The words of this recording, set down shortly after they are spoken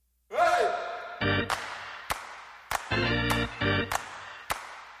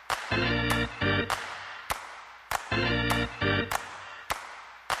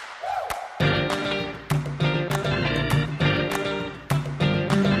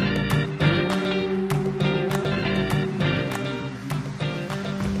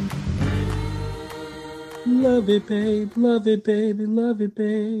Love it, babe. Love it, baby. Love it,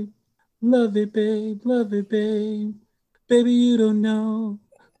 babe. Love it, babe. Love it, babe. Baby, you don't know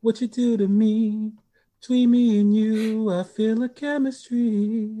what you do to me. Between me and you, I feel a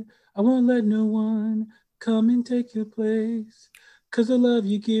chemistry. I won't let no one come and take your place. 'Cause the love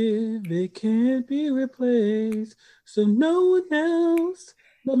you give, it can't be replaced. So no one else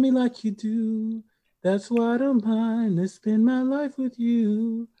love me like you do. That's why I don't mind to spend my life with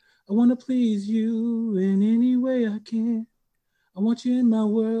you. I want to please you in any way I can. I want you in my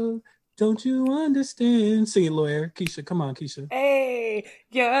world. Don't you understand? Sing it, lawyer. Keisha, come on, Keisha. Hey,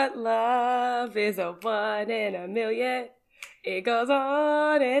 your love is a one in a million. It goes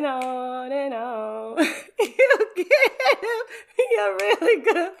on and on and on. You give me a really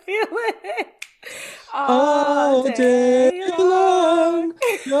good feeling all All day day long. long,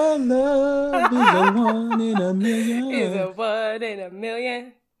 your love is a one in a Is million. a one in a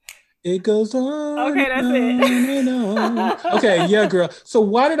million. It goes on Okay, and that's on and on. Okay, it. yeah, girl. So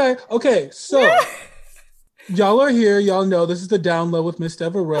why did I? Okay, so y'all are here. Y'all know this is the Down Low with Miss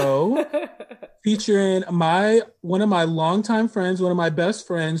Devereaux, featuring my one of my longtime friends, one of my best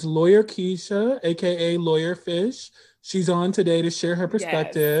friends, Lawyer Keisha, aka Lawyer Fish. She's on today to share her Yes.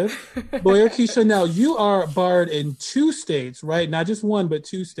 perspective. Lawyer Keisha, now you are barred in two states, right? Not just one, but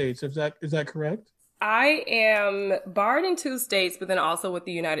two states. Is that correct? I am barred in two states, but then also with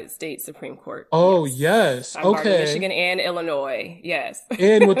the United States Supreme Court. Oh Yes. yes. I'm barred in Okay. Michigan and Illinois. Yes.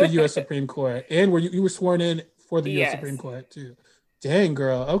 And with the U.S. Supreme Court, and you were sworn in for the U.S. Yes. Supreme Court too. Dang,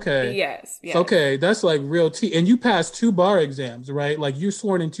 girl. Okay. Yes. So, Yes. okay, that's like real tea. And you passed two bar exams, right? Like you're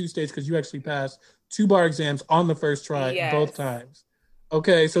sworn in two states because you actually passed two bar exams on the first try both Yes. times.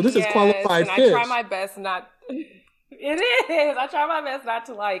 Okay, so this is Yes. qualified And I try fish. my best not. It is. I try my best not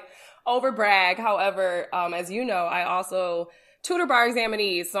to like over brag. However, as you know, I also tutor bar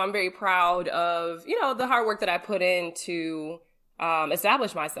examinees, so I'm very proud of the hard work that I put in to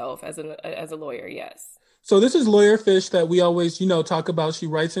establish myself as a lawyer. Yes. So this is Lawyer Fish that we always, talk about. She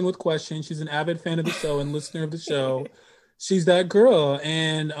writes in with questions. She's an avid fan of the show and listener of the show. She's that girl.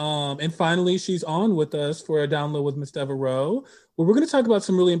 And finally she's on with us for a download with Miss Devereaux, where we're gonna talk about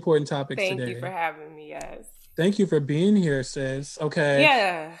some really important topics Thank you for today. having me. Yes. Thank you for being here, sis. Okay.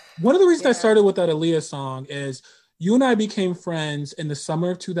 Yeah. One of the reasons I Yeah. started with that Aaliyah song is you and I became friends in the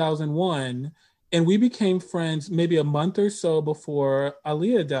summer of 2001, and we became friends maybe a month or so before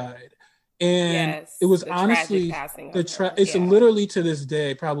Aaliyah died. And it Yes. was The tragic honestly passing of her. it's Yeah. literally to this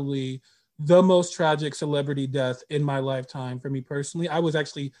day probably the most tragic celebrity death in my lifetime for me personally. I was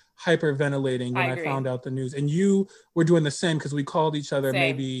actually hyperventilating when I I agree. found out the news, and you were doing the same because we called each other Same.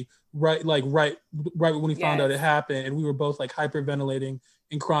 maybe right when we found out Yes. it happened, and we were both like hyperventilating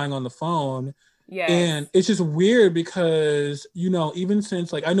and crying on the phone. Yes. And it's just weird because, even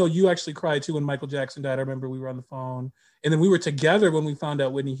since like I know you actually cried too when Michael Jackson died. I remember we were on the phone. And then we were together when we found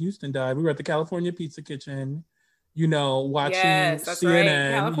out Whitney Houston died. We were at the California Pizza Kitchen, watching Yes, that's right.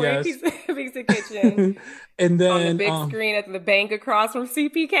 CNN. California Yes. Pizza Kitchen And on the then big screen at the bank across from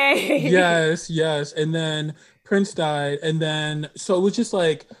CPK. yes, yes. And then Prince died. And then so it was just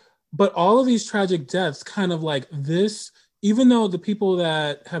like, but all of these tragic deaths kind of like this, even though the people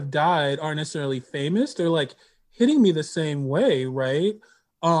that have died aren't necessarily famous, they're like hitting me the same way, right?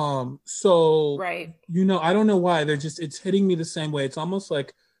 So Right. I don't know why. It's hitting me the same way. It's almost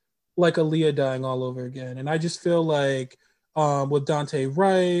like Aaliyah dying all over again. And I just feel like with Dante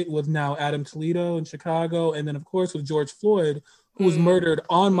Wright, with now Adam Toledo in Chicago, and then of course with George Floyd, who was Mm. murdered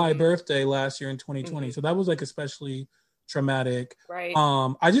on my Mm-hmm. birthday last year in 2020. Mm-hmm. So that was like especially traumatic. Right.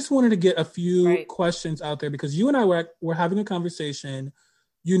 I just wanted to get a few Right. questions out there because you and I were having a conversation,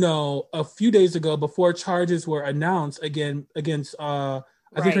 a few days ago before charges were announced against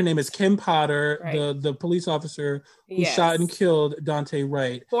I think her Right. name is Kim Potter, Right. the police officer who shot and Yes. killed Dante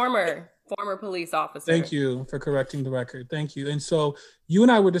Wright. Former police Thank officer. you for correcting the record. Thank you. And so you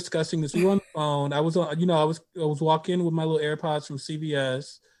and I were discussing this. We were on the phone. I was on, I was walking with my little AirPods from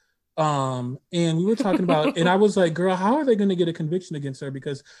CVS. And we were talking about, and I was like, girl, how are they going to get a conviction against her?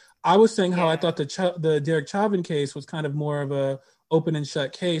 Because I was saying how I Yeah. thought the Derek Chauvin case was kind of more of a open and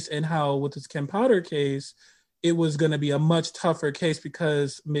shut case, and how with this Kim Potter case, it was going to be a much tougher case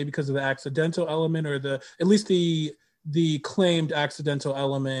because maybe because of the accidental element or the at least the claimed accidental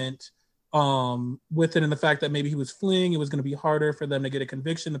element with it, and the fact that maybe he was fleeing, it was going to be harder for them to get a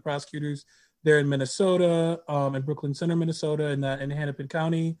conviction. The prosecutors there in Minnesota, in Brooklyn Center, Minnesota, and that in Hennepin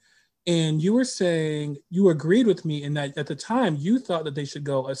County. And you were saying you agreed with me in that at the time you thought that they should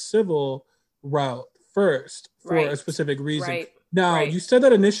go a civil route first for a Right. specific reason. Right. Now, Right. you said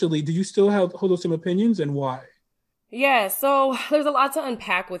that initially. Do you still hold those same opinions, and why? Yeah, so there's a lot to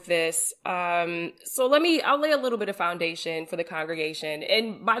unpack with this. I'll lay a little bit of foundation for the congregation.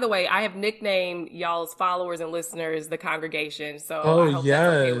 And by the way, I have nicknamed y'all's followers and listeners the congregation. So Oh I hope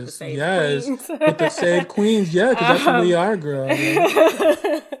that's okay with the yes, Saved yes, Queens. with the Saved Queens, yeah, because that's what we um, are, girl.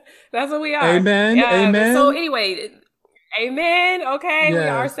 Yeah. that's what we are. Amen. And so Amen. anyway, amen. Okay, we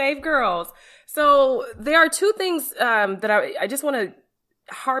are Yes. saved girls. So there are two things that I just want to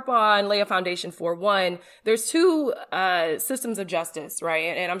harp on, lay a foundation for. One, there's two systems of justice,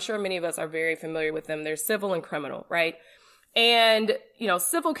 right? And I'm sure many of us are very familiar with them. There's civil and criminal, right? And,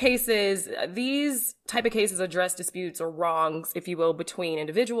 civil cases, these type of cases address disputes or wrongs, if you will, between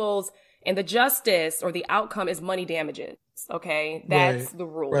individuals, and the justice or the outcome is money damages. Okay. Right. That's the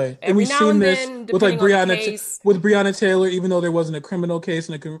rule. Right. And Every we've now seen and this then, with like depending on the case. With Breonna Taylor, even though there wasn't a criminal case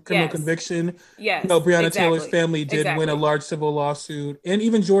and a criminal Yes. conviction. Yes. Breonna Taylor's Exactly. family did win a Exactly. large civil lawsuit, and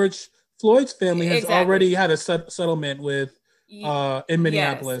even George Floyd's family has Exactly. already had a settlement with in Yes,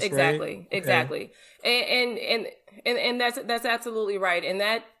 Minneapolis, right? exactly, Okay. exactly, and that's absolutely right, and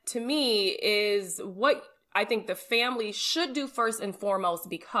that to me is what I think the family should do first and foremost,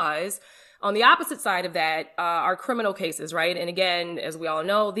 because on the opposite side of that are criminal cases, right? And again, as we all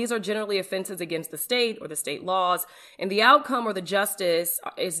know, these are generally offenses against the state or the state laws, and the outcome or the justice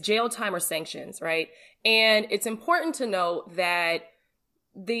is jail time or sanctions, right? And it's important to note that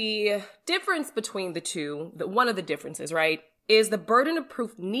the difference between the two, one of the differences, right, is the burden of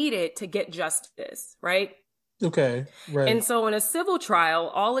proof needed to get justice, right? Okay. Right. And so in a civil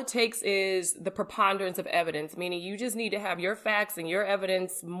trial, all it takes is the preponderance of evidence, meaning you just need to have your facts and your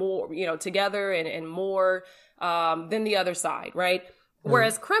evidence more, together and more than the other side, right?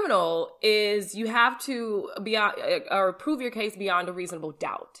 Whereas criminal is you have to or prove your case beyond a reasonable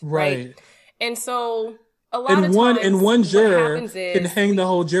doubt, right? And so a lot of times, and one juror what happens can is hang the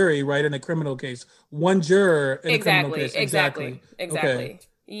whole jury, right? In a criminal case, one juror in a criminal case, exactly. Okay.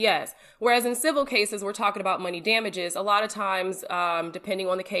 Yes. Whereas in civil cases, we're talking about money damages. A lot of times, depending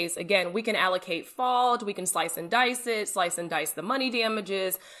on the case, again, we can allocate fault, we can slice and dice the money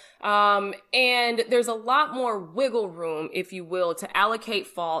damages. And there's a lot more wiggle room, if you will, to allocate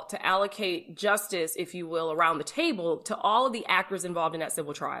fault, to allocate justice, if you will, around the table to all of the actors involved in that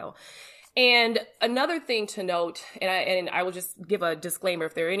civil trial. And another thing to note, and I will just give a disclaimer,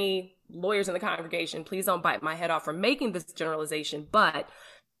 if there are any lawyers in the congregation, please don't bite my head off for making this generalization, but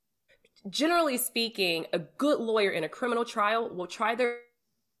generally speaking, a good lawyer in a criminal trial will try their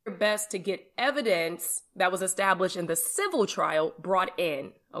best to get evidence that was established in the civil trial brought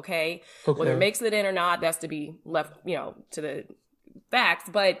in, okay? Whether it makes it in or not, that's to be left, to the facts.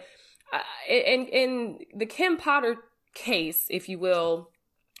 But in the Kim Potter case, if you will,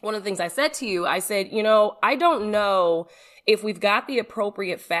 one of the things I said to you, I said, I don't know if we've got the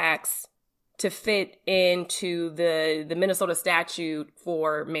appropriate facts to fit into the Minnesota statute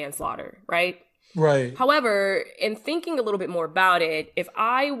for manslaughter, right? Right. However, in thinking a little bit more about it, if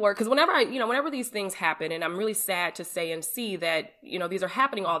I were, because whenever these things happen, and I'm really sad to say and see that, these are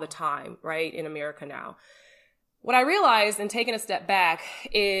happening all the time, right, in America now. What I realized in taking a step back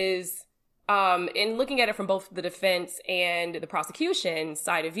is, in looking at it from both the defense and the prosecution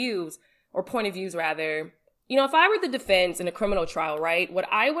side of views, or point of views rather, if I were the defense in a criminal trial, right, what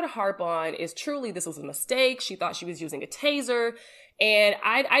I would harp on is truly this was a mistake. She thought she was using a taser, and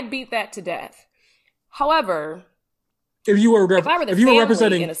I'd beat that to death. However, if you were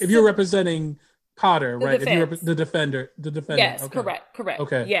representing Potter, right? Defense. If you were the defendant. Yes, okay. correct.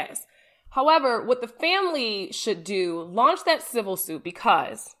 Okay. Yes. However, what the family should do, launch that civil suit,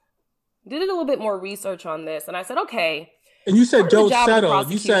 because did a little bit more research on this, and I said, okay. And you said don't settle.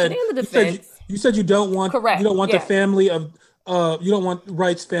 You said you don't want the family of you don't want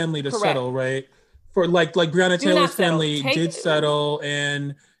Wright's family to settle, right? For like Breonna Taylor's family did settle,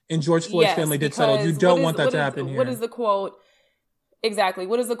 and George Floyd's family did settle. You don't want that to happen here. What is the quote? Exactly.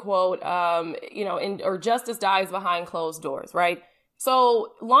 What is the quote? Or justice dies behind closed doors, right?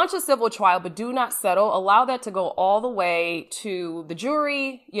 So launch a civil trial, but do not settle. Allow that to go all the way to the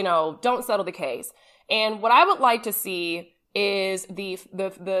jury. Don't settle the case. And what I would like to see is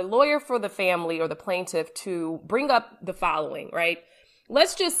the lawyer for the family or the plaintiff to bring up the following, right?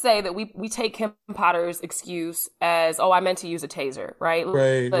 Let's just say that we take Kim Potter's excuse as, I meant to use a taser, right?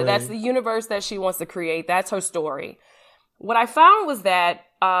 Right. That's the universe that she wants to create. That's her story. What I found was that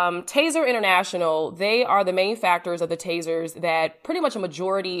Taser International, they are the manufacturers of the tasers that pretty much a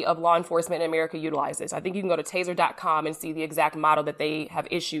majority of law enforcement in America utilizes. I think you can go to taser.com and see the exact model that they have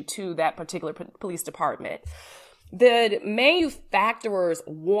issued to that particular police department. The manufacturer's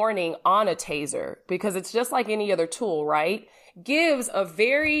warning on a taser, because it's just like any other tool, right, gives a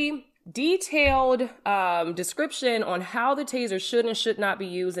very detailed description on how the taser should and should not be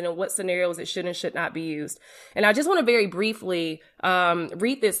used and in what scenarios it should and should not be used. And I just want to very briefly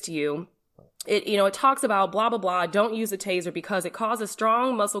read this to you. It talks about blah, blah, blah. Don't use the taser because it causes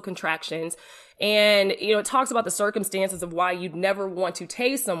strong muscle contractions. And, it talks about the circumstances of why you'd never want to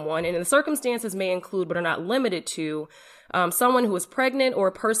tase someone. And the circumstances may include, but are not limited to, someone who is pregnant or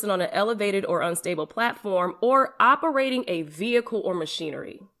a person on an elevated or unstable platform or operating a vehicle or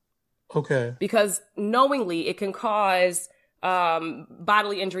machinery. Okay. Because knowingly it can cause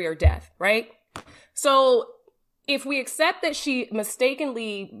bodily injury or death, right? So if we accept that she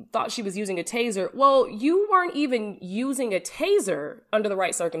mistakenly thought she was using a taser, well, you weren't even using a taser under the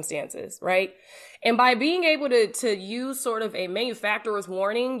right circumstances, right? And by being able to use sort of a manufacturer's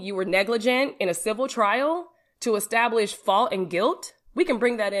warning, you were negligent in a civil trial to establish fault and guilt. We can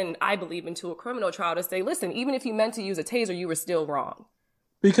bring that in, I believe, into a criminal trial to say, listen, even if you meant to use a taser, you were still wrong.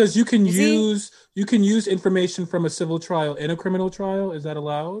 Because you can use information from a civil trial in a criminal trial. Is that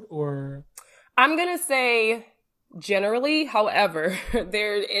allowed? Or I'm going to say generally, however,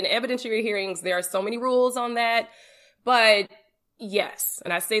 there in evidentiary hearings, there are so many rules on that. But yes,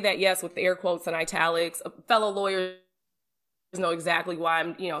 and I say that yes with air quotes and italics. Fellow lawyers know exactly why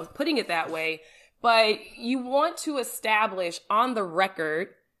I'm, putting it that way. But you want to establish on the record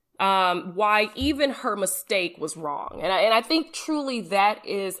why even her mistake was wrong. And I think truly that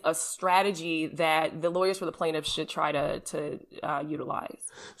is a strategy that the lawyers for the plaintiff should try to utilize.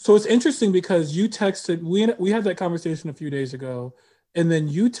 So it's interesting because you texted, we had that conversation a few days ago, and then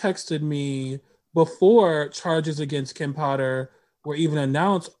you texted me before charges against Kim Potter were even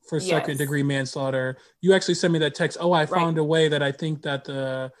announced for second degree manslaughter. You actually sent me that text. Oh, I found a way that I think that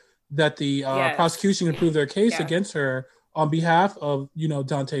the prosecution can prove their case against her on behalf of,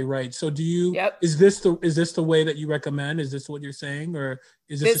 Daunte Wright. So do you, is this the way that you recommend? Is this what you're saying? Or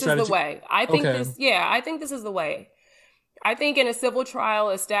is this is the way? I think I think this is the way. I think in a civil trial,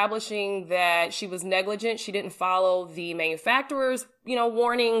 establishing that she was negligent, she didn't follow the manufacturer's,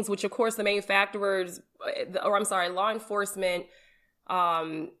 warnings, which of course the law enforcement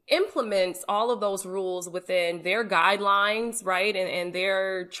implements all of those rules within their guidelines, right? And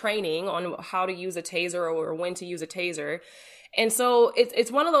their training on how to use a taser or when to use a taser. And so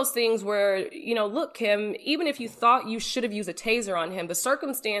it's one of those things where, look, Kim, even if you thought you should have used a taser on him, the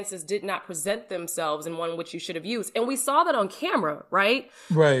circumstances did not present themselves in one which you should have used. And we saw that on camera, right?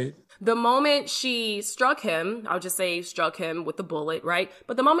 Right. The moment she struck him, I'll just say struck him with the bullet, right?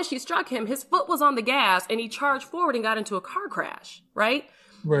 But the moment she struck him, his foot was on the gas and he charged forward and got into a car crash, right?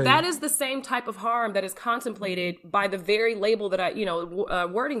 Right. That is the same type of harm that is contemplated by the very label that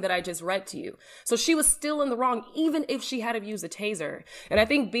wording that I just read to you. So she was still in the wrong, even if she had to use a taser. And I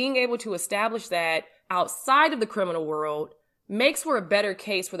think being able to establish that outside of the criminal world makes for a better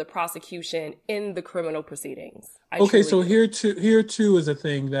case for the prosecution in the criminal proceedings. Okay, so here too is a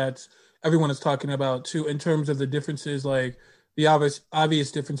thing that everyone is talking about too, in terms of the differences, like the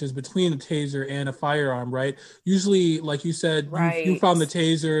obvious differences between a taser and a firearm, right? Usually, like you said, you found the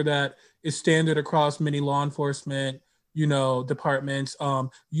taser that is standard across many law enforcement, departments.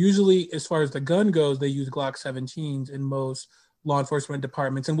 Usually, as far as the gun goes, they use Glock 17s in most law enforcement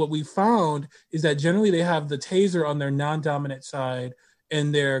departments. And what we found is that generally they have the taser on their non-dominant side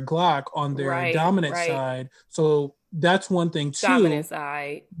and their Glock on their dominant side. So that's one thing too. Dominant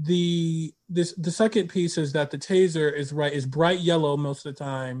side. The second piece is that the taser is bright yellow most of the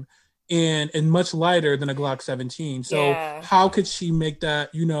time and much lighter than a Glock 17. So how could she make that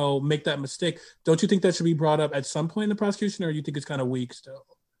mistake? Don't you think that should be brought up at some point in the prosecution, or you think it's kind of weak still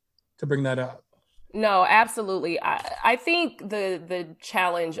to bring that up? No, absolutely. I think the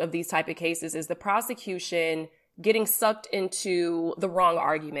challenge of these type of cases is the prosecution getting sucked into the wrong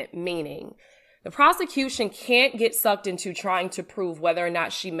argument, meaning the prosecution can't get sucked into trying to prove whether or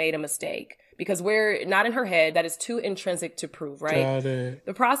not she made a mistake because we're not in her head. That is too intrinsic to prove, right? Got it.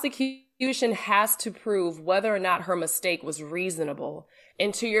 The prosecution has to prove whether or not her mistake was reasonable.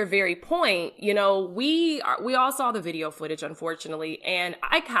 And to your very point, we all saw the video footage, unfortunately, and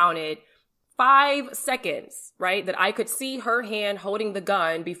I counted 5 seconds, right, that I could see her hand holding the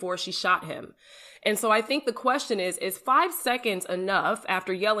gun before she shot him. And so I think the question is 5 seconds enough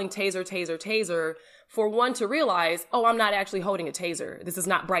after yelling taser, taser, taser for one to realize, oh, I'm not actually holding a taser. This is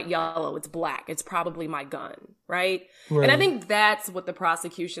not bright yellow. It's black. It's probably my gun, right? And I think that's what the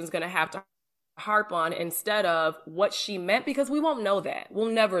prosecution is going to have to harp on instead of what she meant, because we won't know that.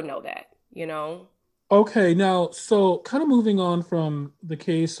 We'll never know that, Okay, now, so kind of moving on from the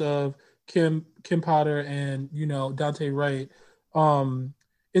case of Kim Potter and, Daunte Wright,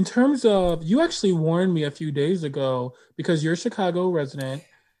 in terms of, you actually warned me a few days ago because you're a Chicago resident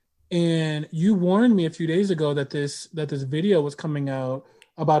And you warned me a few days ago that this video was coming out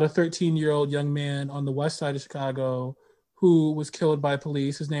about a 13-year-old young man on the west side of Chicago who was killed by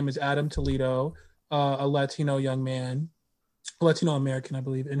police. His name is Adam Toledo, a Latino young man, Latino American, I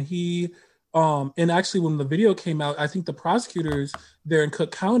believe. And and actually when the video came out, I think the prosecutors there in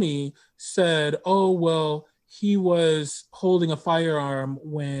Cook County said, "Oh, well, he was holding a firearm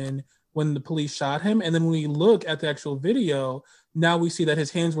when the police shot him." And then when we look at the actual video, now we see that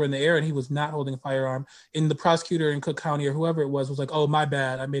his hands were in the air and he was not holding a firearm. And the prosecutor in Cook County or whoever it was like, "Oh, my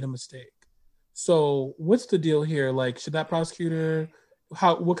bad, I made a mistake." So what's the deal here? Like, should that prosecutor,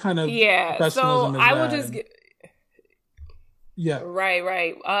 what kind of Yeah, so professionalism is I will that? just And yeah. right,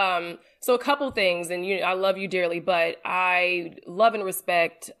 right. So a couple things, and I love you dearly, but I love and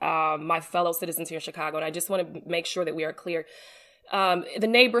respect my fellow citizens here in Chicago, and I just want to make sure that we are clear. The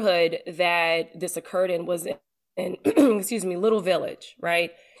neighborhood that this occurred in was in excuse me, Little Village,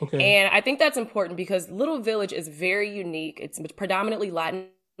 right? Okay. And I think that's important because Little Village is very unique. It's predominantly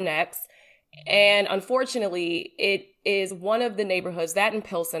Latinx. And unfortunately, it is one of the neighborhoods, that in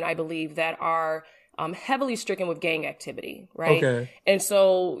Pilsen, I believe, that are heavily stricken with gang activity, right? Okay. And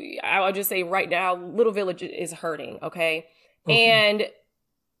so I'll just say right now, Little Village is hurting, okay? Okay. And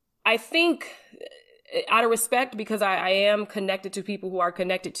I think out of respect, because I am connected to people who are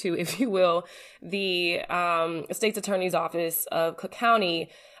connected to, if you will, the state's attorney's office of Cook County,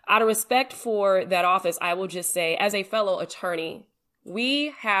 out of respect for that office, I will just say, as a fellow attorney,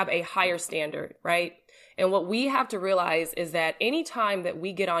 we have a higher standard, right? And what we have to realize is that anytime that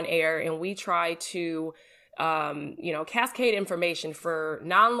we get on air and we try to, cascade information for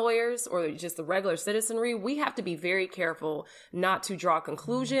non-lawyers or just the regular citizenry, we have to be very careful not to draw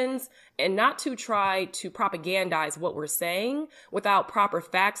conclusions and not to try to propagandize what we're saying without proper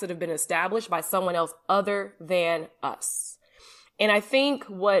facts that have been established by someone else other than us. And I think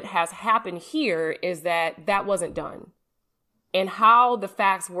what has happened here is that that wasn't done. And how the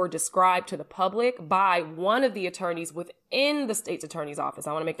facts were described to the public by one of the attorneys within the state's attorney's office.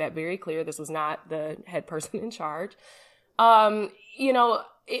 I want to make that very clear. This was not the head person in charge. It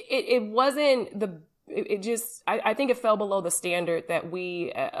wasn't I think it fell below the standard that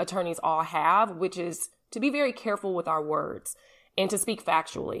we attorneys all have, which is to be very careful with our words and to speak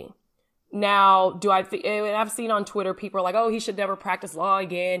factually. Now, I've seen on Twitter, people are like, "Oh, he should never practice law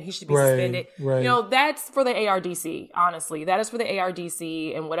again. He should be suspended." Right. That's for the ARDC, honestly. That is for the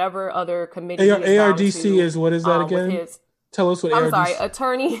ARDC and whatever other committee he is bound ARDC to, is, what is that again? Tell us what I'm sorry,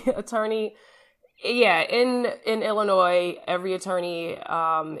 ARDC. attorney. Yeah, in Illinois, every attorney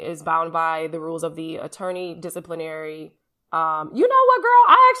is bound by the rules of the attorney disciplinary. You know what, girl?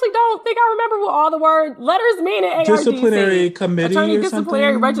 I actually don't think I remember what all the word letters mean in ARDC. Disciplinary committee Attorney or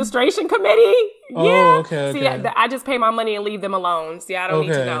Disciplinary something? Registration Committee. Oh, Yeah. okay. See, I just pay my money and leave them alone. See, I don't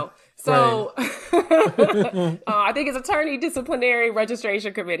need to Okay. know. So I think it's Attorney Disciplinary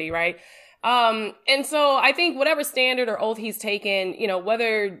Registration Committee, right? And so I think whatever standard or oath he's taken,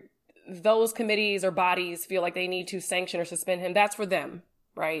 whether those committees or bodies feel like they need to sanction or suspend him, that's for them,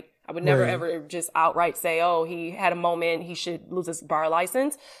 right? I would never, Right. ever just outright say, "Oh, he had a moment, he should lose his bar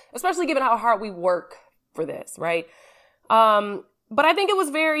license," especially given how hard we work for this, right? But I think it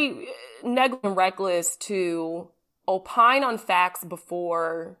was very negligent and reckless to opine on facts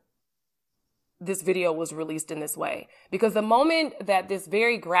before this video was released in this way. Because the moment that this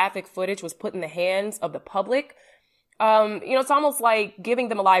very graphic footage was put in the hands of the public, it's almost like giving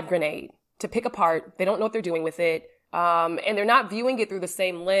them a live grenade to pick apart. They don't know what they're doing with it. And they're not viewing it through the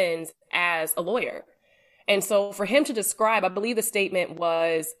same lens as a lawyer. And so for him to describe, I believe the statement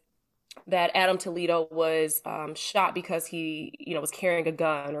was that Adam Toledo was shot because he, was carrying a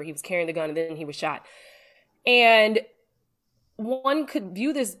gun, or he was carrying the gun and then he was shot. And one could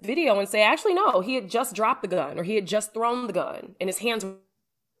view this video and say, actually, no, he had just dropped the gun, or he had just thrown the gun and his hands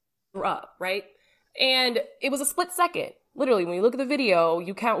were up, right? And it was a split second. Literally, when you look at the video,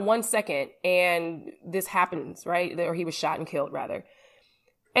 you count 1 second and this happens, right? Or he was shot and killed, rather.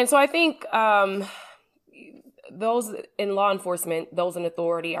 And so I think those in law enforcement, those in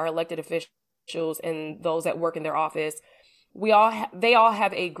authority, our elected officials, and those that work in their office, they all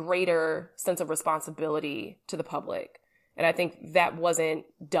have a greater sense of responsibility to the public. And I think that wasn't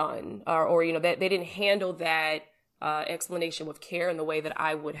done, or that they didn't handle that explanation with care in the way that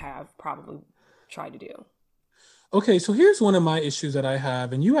I would have probably tried to do. Okay, so here's one of my issues that I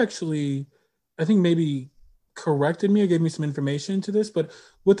have, and you actually, I think, maybe corrected me or gave me some information to this, but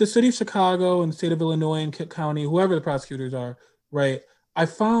with the city of Chicago and the state of Illinois and Cook County, whoever the prosecutors are, right, I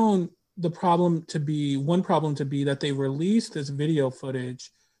found one problem to be that they released this video footage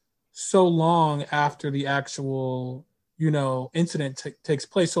so long after the actual, incident takes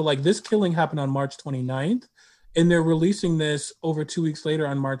place. So like this killing happened on March 29th, and they're releasing this over 2 weeks later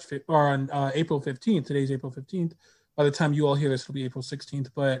on April 15th. Today's April 15th. By the time you all hear this, it'll be April 16th.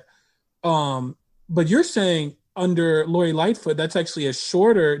 But you're saying under Lori Lightfoot, that's actually a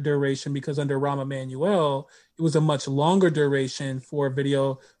shorter duration, because under Rahm Emanuel, it was a much longer duration for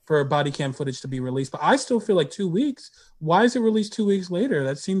body cam footage to be released. But I still feel like 2 weeks. Why is it released 2 weeks later?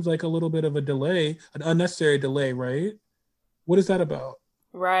 That seems like a little bit of a delay, an unnecessary delay, right? What is that about?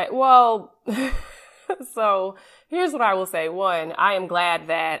 Right. Well, so here's what I will say. One, I am glad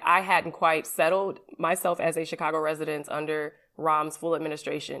that I hadn't quite settled myself as a Chicago resident under Rahm's full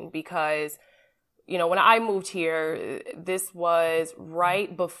administration, because when I moved here, this was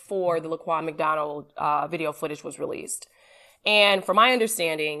right before the Laquan McDonald video footage was released. And from my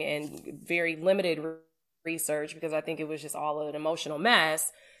understanding and very limited research, because I think it was just all an emotional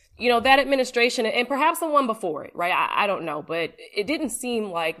mess, that administration, and perhaps the one before it, right? I don't know, but it didn't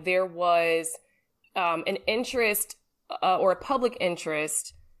seem like there was an interest or a public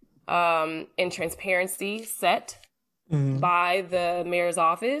interest in transparency set by the mayor's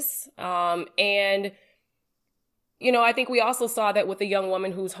office. And, I think we also saw that with the young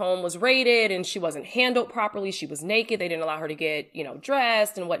woman whose home was raided and she wasn't handled properly. She was naked. They didn't allow her to get,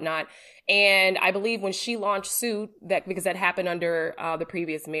 dressed and whatnot. And I believe when she launched suit, because that happened under the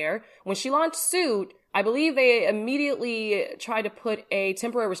previous mayor, when she launched suit, I believe they immediately tried to put a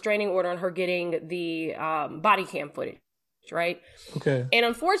temporary restraining order on her getting the body cam footage. Right. Okay. And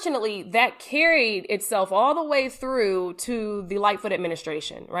unfortunately, that carried itself all the way through to the Lightfoot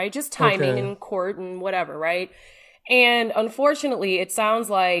administration, right? Just timing in court and whatever, right? And unfortunately, it sounds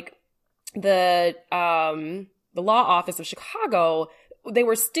like the law office of Chicago, they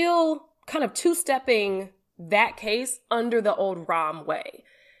were still kind of two-stepping that case under the old Rahm way.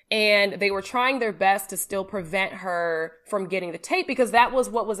 And they were trying their best to still prevent her from getting the tape, because that was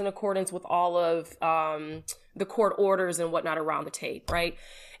what was in accordance with all of the court orders and whatnot around the tape, right?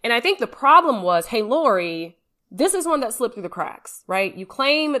 And I think the problem was, hey, Lori, this is one that slipped through the cracks, right? You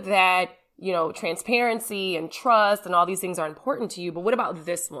claim that, transparency and trust and all these things are important to you, but what about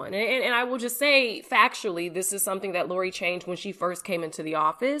this one? And I will just say factually, this is something that Lori changed when she first came into the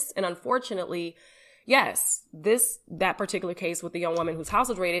office. And unfortunately, yes, that particular case with the young woman whose house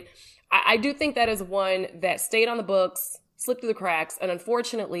was raided, I do think that is one that stayed on the books, slipped through the cracks, and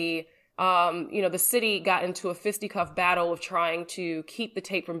unfortunately, the city got into a fisticuff battle of trying to keep the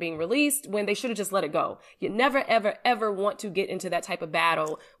tape from being released when they should have just let it go. You never, ever, ever want to get into that type of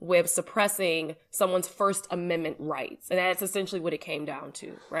battle with suppressing someone's First Amendment rights. And that's essentially what it came down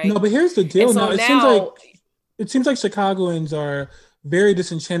to, right? No, but here's the deal. So it seems like Chicagoans are very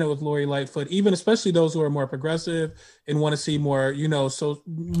disenchanted with Lori Lightfoot, even especially those who are more progressive and want to see more,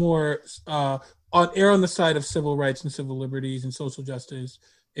 err on the side of civil rights and civil liberties and social justice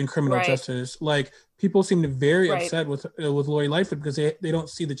and criminal justice. Like, people seem to be very upset with Lori Lightfoot because they don't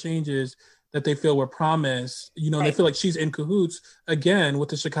see the changes that they feel were promised. They feel like she's in cahoots again with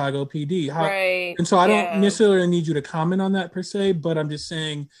the Chicago PD. And so I don't necessarily need you to comment on that per se, but I'm just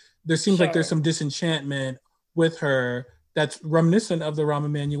saying there seems like there's some disenchantment with her that's reminiscent of the Rahm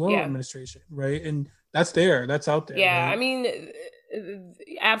Emanuel administration, right? And that's out there. Yeah, right? I mean,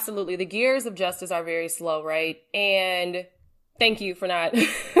 absolutely. The gears of justice are very slow, right? And thank you for not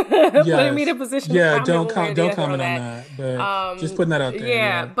putting me in a position. Yeah, don't comment on that. But just putting that out there.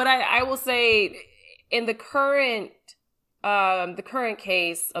 Yeah, but I will say, in the current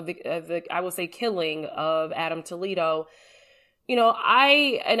case of the I will say killing of Adam Toledo,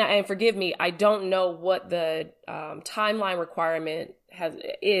 and forgive me, I don't know what the timeline requirement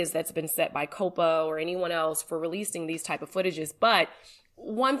that's been set by COPA or anyone else for releasing these type of footages. But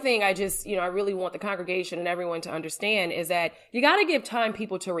one thing I just, I really want the congregation and everyone to understand is that you got to give time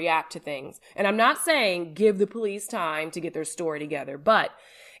people to react to things. And I'm not saying give the police time to get their story together, but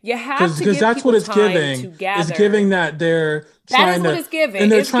you have to give that's people what it's time giving. to gather. It's giving that they're trying what it's giving.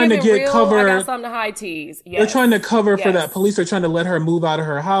 And they're it's trying to get real, cover. I got something to hide tease. Yes. They're trying to cover for that. Police are trying to let her move out of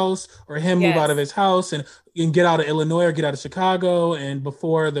her house or him move out of his house and get out of Illinois or get out of Chicago. And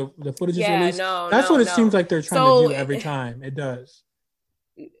before the footage is released, that's what it seems like they're trying to do every time. It does.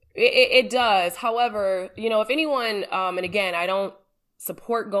 It does. However, if anyone, and again, I don't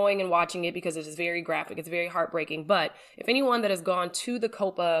support going and watching it because it is very graphic. It's very heartbreaking. But if anyone that has gone to the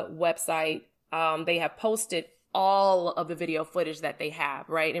COPA website, they have posted all of the video footage that they have,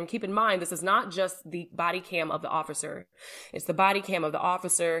 right? And keep in mind, this is not just the body cam of the officer. It's the body cam of the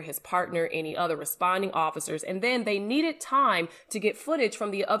officer, his partner, any other responding officers. And then they needed time to get footage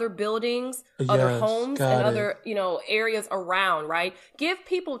from the other buildings, other homes, and other, areas around, right? Give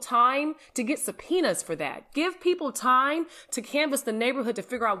people time to get subpoenas for that. Give people time to canvass the neighborhood to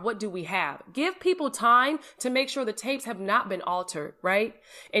figure out what do we have. Give people time to make sure the tapes have not been altered, right?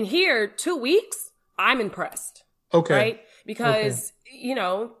 And here, 2 weeks, I'm impressed. Okay. Right? Because,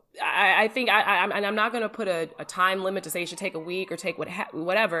 I think I'm not going to put a time limit to say it should take a week or take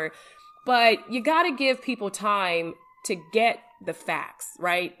whatever, but you got to give people time to get the facts,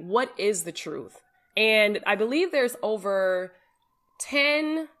 right? What is the truth? And I believe there's over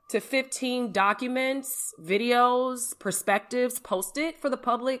 10 to 15 documents, videos, perspectives posted for the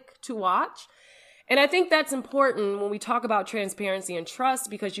public to watch. And I think that's important when we talk about transparency and trust,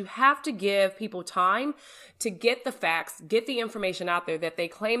 because you have to give people time to get the facts, get the information out there that they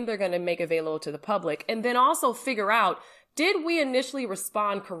claim they're going to make available to the public, and then also figure out, did we initially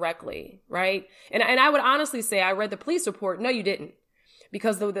respond correctly, right? And I would honestly say I read the police report. No, you didn't.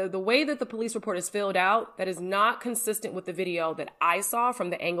 Because the way that the police report is filled out, that is not consistent with the video that I saw from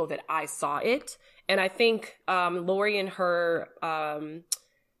the angle that I saw it. And I think Lori in her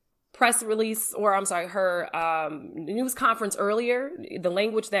press release, or I'm sorry, her news conference earlier, the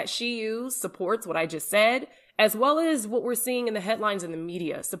language that she used supports what I just said, as well as what we're seeing in the headlines in the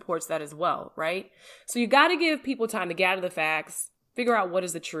media supports that as well, right? So you got to give people time to gather the facts, figure out what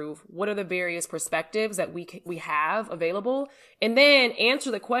is the truth, what are the various perspectives that we have available, and then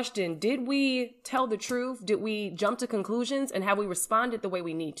answer the question, did we tell the truth? Did we jump to conclusions? And have we responded the way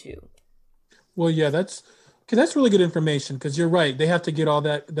we need to? Well, yeah, that's really good information, because you're right. They have to get all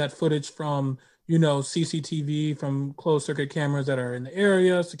that footage from, CCTV, from closed circuit cameras that are in the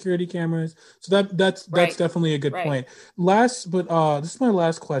area, security cameras. So that's definitely a good point. This is my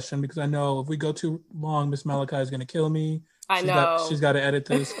last question, because I know if we go too long, Miss Malachi is going to kill me. She's got to edit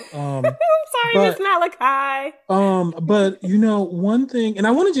this. I'm sorry, Miss Malachi. But one thing, and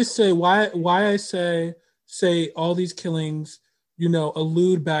I want to just say why I say all these killings,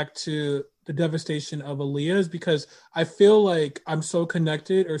 allude back to the devastation of Aaliyah, is because I feel like I'm so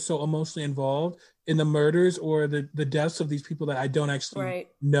connected or so emotionally involved in the murders or the deaths of these people that I don't actually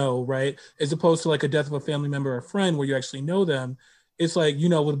know, right? As opposed to like a death of a family member or a friend where you actually know them. It's like,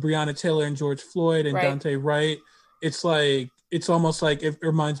 with Breonna Taylor and George Floyd and Dante Wright, it's almost like it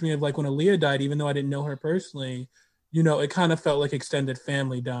reminds me of like when Aaliyah died, even though I didn't know her personally, it kind of felt like extended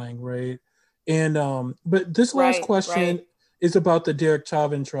family dying, right? And but this last question is about the Derek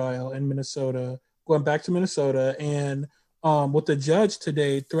Chauvin trial in Minnesota, going back to Minnesota, and with the judge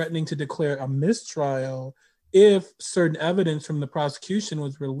today threatening to declare a mistrial if certain evidence from the prosecution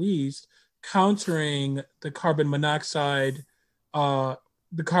was released, countering the carbon monoxide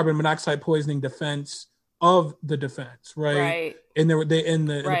poisoning defense of the defense, right? And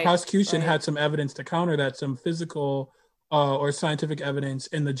the prosecution had some evidence to counter that, some physical or scientific evidence,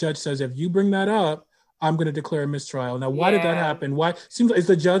 and the judge says, if you bring that up, I'm going to declare a mistrial. Now, why did that happen? Why? Seems like, is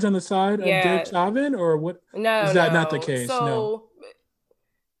the judge on the side of Derek Chauvin, or what? No, is that not the case? So, no.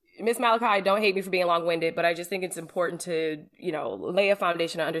 Miss Malachi, don't hate me for being long-winded, but I just think it's important to, lay a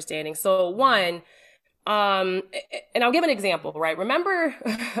foundation of understanding. So one, and I'll give an example, right? Remember,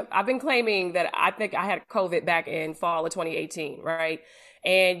 I've been claiming that I think I had COVID back in fall of 2018, right?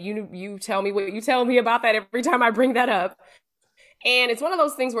 And you tell me what you tell me about that every time I bring that up. And it's one of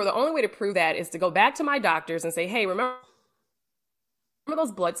those things where the only way to prove that is to go back to my doctors and say, hey, remember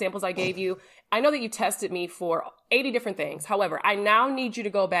those blood samples I gave you? I know that you tested me for 80 different things. However, I now need you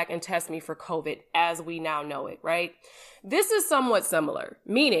to go back and test me for COVID as we now know it, right? This is somewhat similar,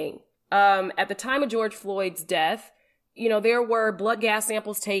 meaning at the time of George Floyd's death, there were blood gas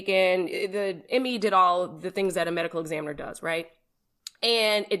samples taken. The ME did all the things that a medical examiner does, right?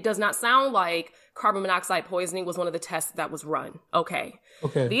 And it does not sound like carbon monoxide poisoning was one of the tests that was run. Okay.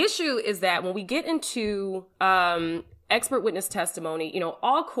 The issue is that when we get into expert witness testimony,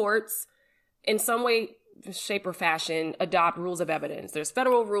 all courts in some way, shape, or fashion adopt rules of evidence. There's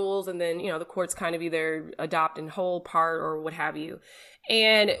federal rules, and then, the courts kind of either adopt in whole, part, or what have you.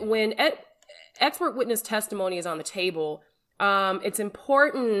 And when expert witness testimony is on the table, it's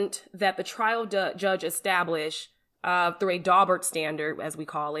important that the trial judge establish through a Daubert standard, as we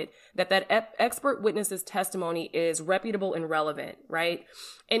call it, that expert witness's testimony is reputable and relevant, right?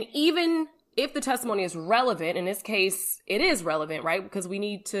 And even if the testimony is relevant, in this case, it is relevant, right? Because we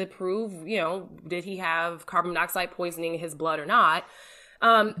need to prove, did he have carbon monoxide poisoning in his blood or not?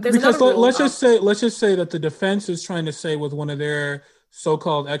 Let's just say that the defense is trying to say with one of their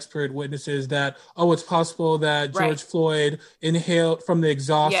so-called expert witnesses that, oh, it's possible that Right. George Floyd inhaled from the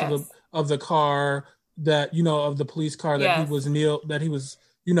exhaust Yes. of the car, that, of the police car, Yes. that he was,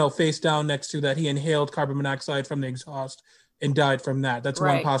 face down next to, that he inhaled carbon monoxide from the exhaust and died from that. That's one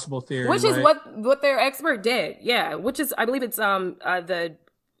Right. possible theory, Which is right? what their expert did. Yeah. Which is, I believe it's the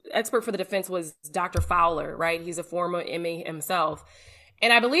expert for the defense was Dr. Fowler, right? He's a former MA himself.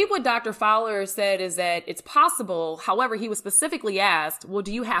 And I believe what Dr. Fowler said is that it's possible. However, he was specifically asked, well,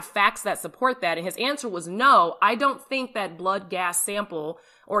 do you have facts that support that? And his answer was no, I don't think that blood gas sample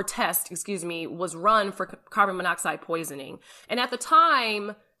or test, excuse me, was run for carbon monoxide poisoning. And at the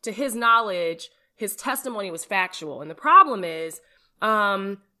time, to his knowledge, his testimony was factual. And the problem is,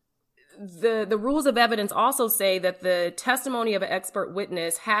 the rules of evidence also say that the testimony of an expert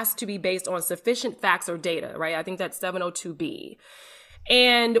witness has to be based on sufficient facts or data, right? I think that's 702B.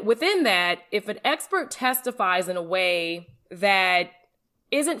 And within that, if an expert testifies in a way that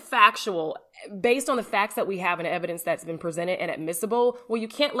isn't factual, based on the facts that we have and evidence that's been presented and admissible, well, you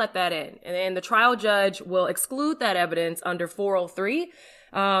can't let that in. And then the trial judge will exclude that evidence under 403,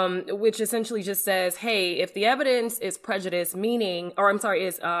 which essentially just says, hey, if the evidence is prejudice,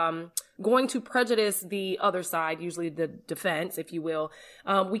 is going to prejudice the other side, usually the defense, if you will,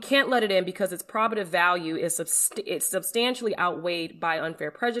 we can't let it in because its probative value is it's substantially outweighed by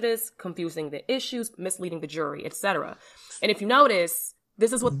unfair prejudice, confusing the issues, misleading the jury, etc. And if you notice,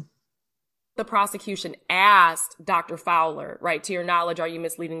 this is what the prosecution asked Dr. Fowler, right? To your knowledge, are you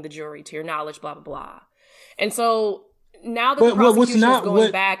misleading the jury? To your knowledge, blah, blah, blah. And so now that the prosecution is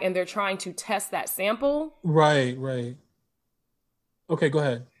going back and they're trying to test that sample. Right, right. Okay, go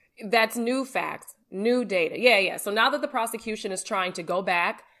ahead. That's new facts, new data. Yeah. So now that the prosecution is trying to go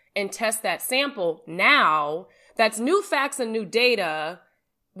back and test that sample, now that's new facts and new data,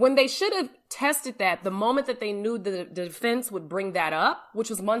 when they should have tested that the moment that they knew the defense would bring that up, which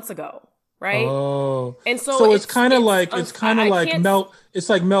was months ago, right? Oh, and so it's kind of like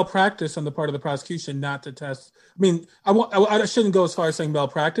malpractice on the part of the prosecution not to test. I mean, I shouldn't go as far as saying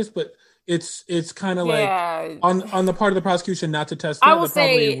malpractice, but it's kind of like on the part of the prosecution not to test that. That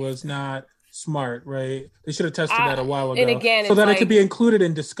probably was not smart, right? They should have tested that a while ago, and again, so that it could be included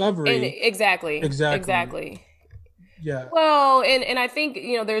in discovery. Exactly. Yeah. Well, and I think,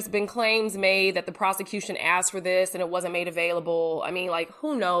 there's been claims made that the prosecution asked for this and it wasn't made available. I mean, like,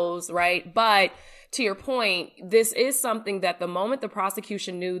 who knows, right? But to your point, this is something that the moment the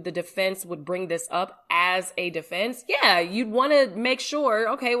prosecution knew the defense would bring this up as a defense, you'd want to make sure,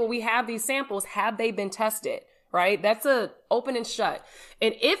 okay, well, we have these samples. Have they been tested? Right? That's a open and shut.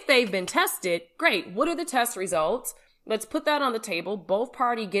 And if they've been tested, great. What are the test results? Let's put that on the table. Both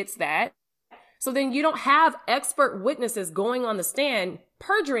party gets that. So then you don't have expert witnesses going on the stand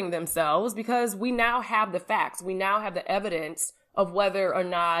perjuring themselves because we now have the facts. We now have the evidence of whether or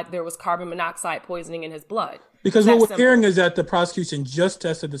not there was carbon monoxide poisoning in his blood. Because what we're hearing is that the prosecution just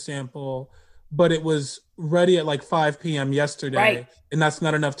tested the sample, but it was ready at like 5 p.m. yesterday. Right. And that's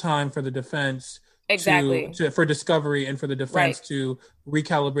not enough time for the defense for discovery and for the defense to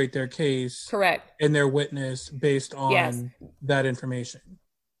recalibrate their case. Correct. And their witness based on that information.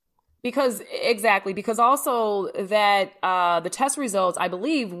 Because also that the test results, I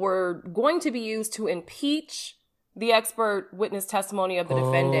believe, were going to be used to impeach the expert witness testimony of the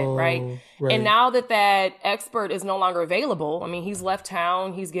defendant, right? And now that expert is no longer available, I mean, he's left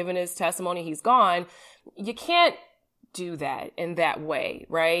town, he's given his testimony, he's gone. You can't do that in that way,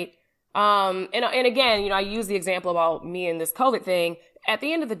 right? And again, I use the example about me and this COVID thing. At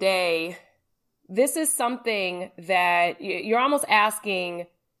the end of the day, this is something that you're almost asking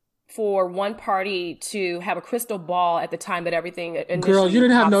for one party to have a crystal ball at the time that everything initially Girl, you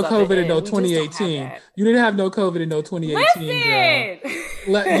didn't have no COVID in no 2018. You didn't have no COVID in no 2018,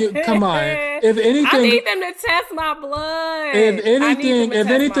 Listen! Girl. Come on. If anything, I need them to test my blood. If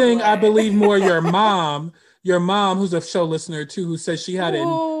anything, I believe more your mom, who's a show listener too, who says she had it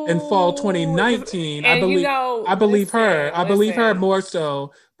in fall 2019. I believe her. I believe her more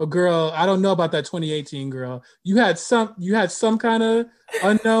so. But girl, I don't know about that 2018 girl. You had some kind of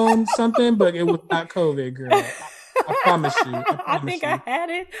unknown something, but it was not COVID, girl. I promise you. I think I had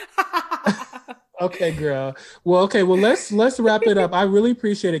it. Okay, girl. Well, let's wrap it up. I really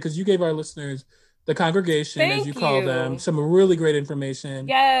appreciate it because you gave our listeners, the congregation, as you call them, some really great information.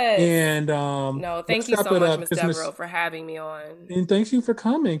 Yes. And thank you so much, Ms. Devereaux, for having me on. And thank you for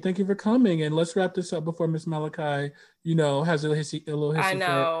coming. And let's wrap this up before Ms. Malachi, has a little history. I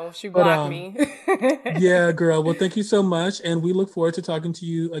know. She blocked me. Yeah, girl. Well, thank you so much. And we look forward to talking to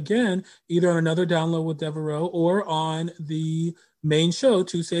you again, either on another Download with Devereaux or on the main show,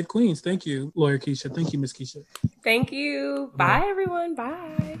 Two Said Queens. Thank you, Lawyer Keisha. Thank you, Miss Keisha. Thank you. Bye. Bye, everyone.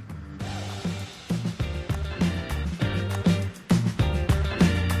 Bye.